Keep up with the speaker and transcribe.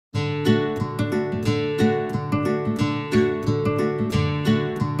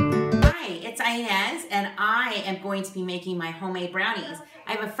going to be making my homemade brownies.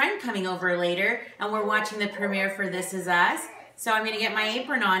 I have a friend coming over later, and we're watching the premiere for This Is Us. So I'm going to get my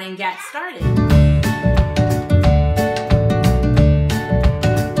apron on and get started.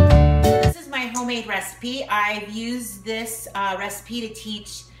 This is my homemade recipe. I've used this recipe to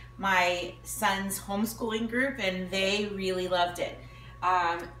teach my son's homeschooling group, and they really loved it.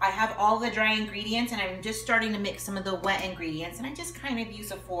 I have all the dry ingredients, and I'm just starting to mix some of the wet ingredients, and I just kind of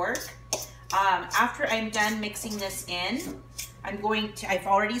use a fork. After I'm done mixing this in, I've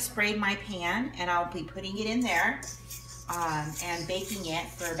already sprayed my pan, and I'll be putting it in there and baking it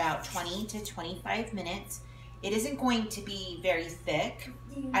for about 20 to 25 minutes. It isn't going to be very thick.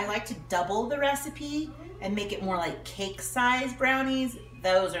 I like to double the recipe and make it more like cake-size brownies.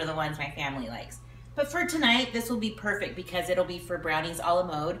 Those are the ones my family likes. But for tonight, this will be perfect because it'll be for brownies a la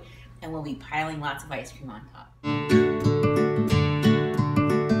mode, and we'll be piling lots of ice cream on top.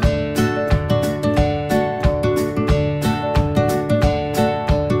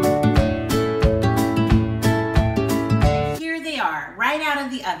 Here they are, right out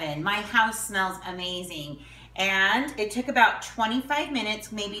of the oven. My house smells amazing. And it took about 25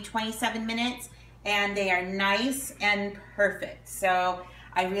 minutes, maybe 27 minutes, and they are nice and perfect. So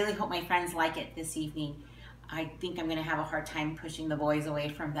I really hope my friends like it this evening. I think I'm gonna have a hard time pushing the boys away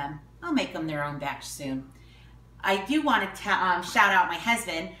from them. I'll make them their own batch soon. I do want to shout out my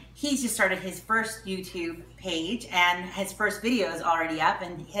husband. He's just started his first YouTube page, and his first video is already up,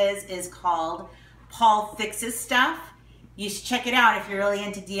 and his is called Paul Fixes Stuff. You should check it out if you're really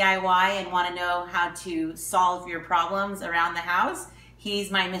into DIY and want to know how to solve your problems around the house.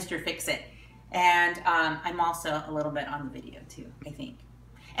 He's my Mr. Fix-It. And I'm also a little bit on the video too, I think.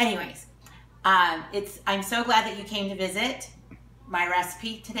 Anyways, I'm so glad that you came to visit my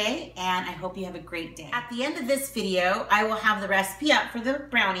recipe today, and I hope you have a great day. At the end of this video, I will have the recipe up for the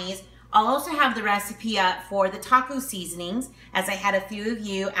brownies. I'll also have the recipe up for the taco seasonings, as I had a few of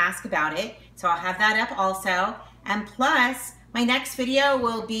you ask about it. So I'll have that up also. And plus, my next video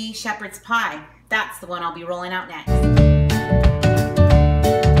will be shepherd's pie. That's the one I'll be rolling out next.